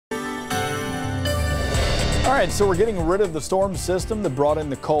All right, so we're getting rid of the storm system that brought in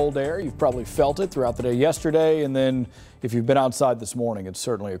the cold air. You've probably felt it throughout the day yesterday, and then if you've been outside this morning, it's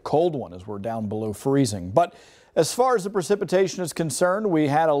certainly a cold one as we're down below freezing. But as far as the precipitation is concerned, we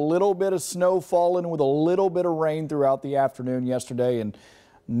had a little bit of snow falling with a little bit of rain throughout the afternoon yesterday, and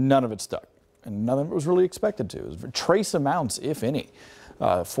none of it stuck. And none of it was really expected to. It was trace amounts, if any,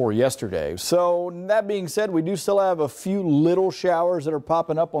 for yesterday. So that being said, we do still have a few little showers that are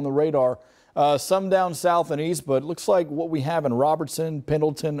popping up on the radar. Some down south and east, but it looks like what we have in Robertson,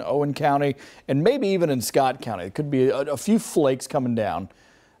 Pendleton, Owen County, and maybe even in Scott County. It could be a few flakes coming down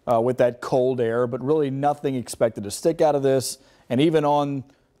with that cold air, but really nothing expected to stick out of this. And even on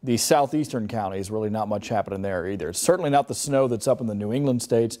the southeastern counties, really not much happening there either. It's certainly not the snow that's up in the New England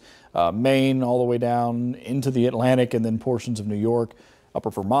states, Maine all the way down into the Atlantic, and then portions of New York, upper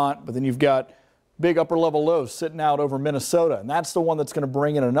Vermont. But then you've got big upper level lows sitting out over Minnesota, and that's the one that's going to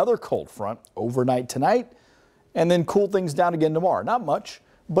bring in another cold front overnight tonight and then cool things down again tomorrow. Not much,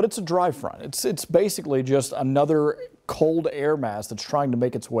 but it's a dry front. It's basically just another cold air mass that's trying to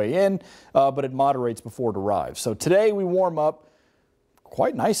make its way in, but it moderates before it arrives. So today we warm up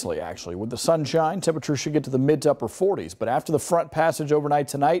quite nicely, actually, with the sunshine. Temperatures should get to the mid to upper 40s, but after the front passage overnight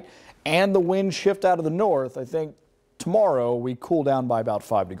tonight and the wind shift out of the north, I think tomorrow we cool down by about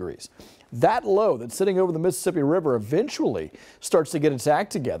 5 degrees. That low that's sitting over the Mississippi River eventually starts to get its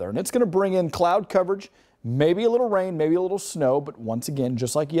act together, and it's going to bring in cloud coverage, maybe a little rain, maybe a little snow, but once again,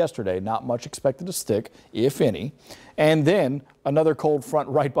 just like yesterday, not much expected to stick, if any, and then another cold front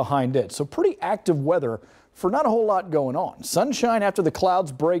right behind it. So pretty active weather for not a whole lot going on. Sunshine after the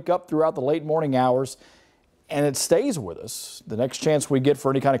clouds break up throughout the late morning hours, and it stays with us. The next chance we get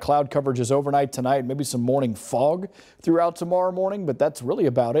for any kind of cloud coverage is overnight tonight, maybe some morning fog throughout tomorrow morning, but that's really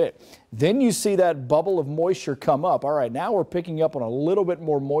about it. Then you see that bubble of moisture come up. All right, now we're picking up on a little bit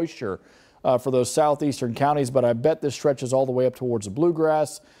more moisture for those southeastern counties, but I bet this stretches all the way up towards the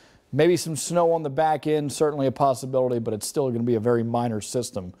bluegrass. Maybe some snow on the back end, certainly a possibility, but it's still going to be a very minor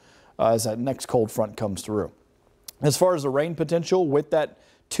system as that next cold front comes through. As far as the rain potential with that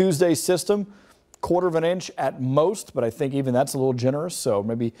Tuesday system, 1/4 of an inch at most, but I think even that's a little generous, so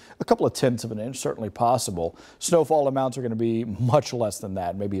maybe a couple of tenths of an inch, certainly possible. Snowfall amounts are going to be much less than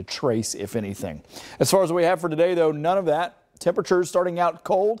that, maybe a trace if anything. As far as what we have for today, though, none of that. Temperatures starting out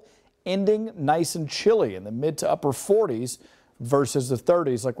cold, ending nice and chilly in the mid to upper 40s versus the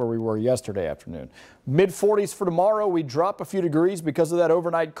 30s like where we were yesterday afternoon. Mid 40s for tomorrow. We drop a few degrees because of that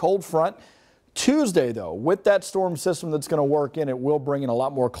overnight cold front. Tuesday, though, with that storm system that's going to work in, it will bring in a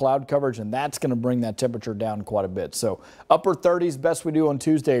lot more cloud coverage, and that's going to bring that temperature down quite a bit. So upper 30s, best we do on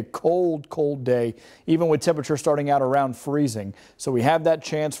Tuesday. A cold, cold day, even with temperature starting out around freezing. So we have that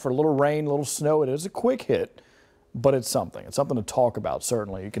chance for a little rain, a little snow. It is a quick hit, but it's something. It's something to talk about,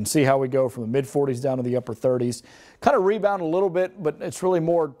 certainly. You can see how we go from the mid 40s down to the upper 30s. Kind of rebound a little bit, but it's really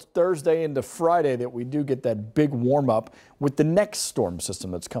more Thursday into Friday that we do get that big warm up with the next storm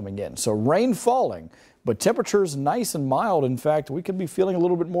system that's coming in. So rain falling, but temperatures nice and mild. In fact, we could be feeling a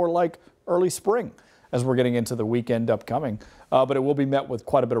little bit more like early spring as we're getting into the weekend upcoming, but it will be met with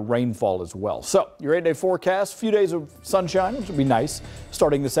quite a bit of rainfall as well. So your 8-day forecast, a few days of sunshine, which will be nice,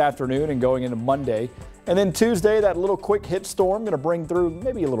 starting this afternoon and going into Monday. And then Tuesday, that little quick hit storm going to bring through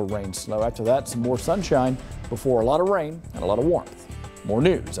maybe a little rain snow. After that, some more sunshine before a lot of rain and a lot of warmth. More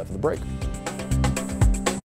news after the break.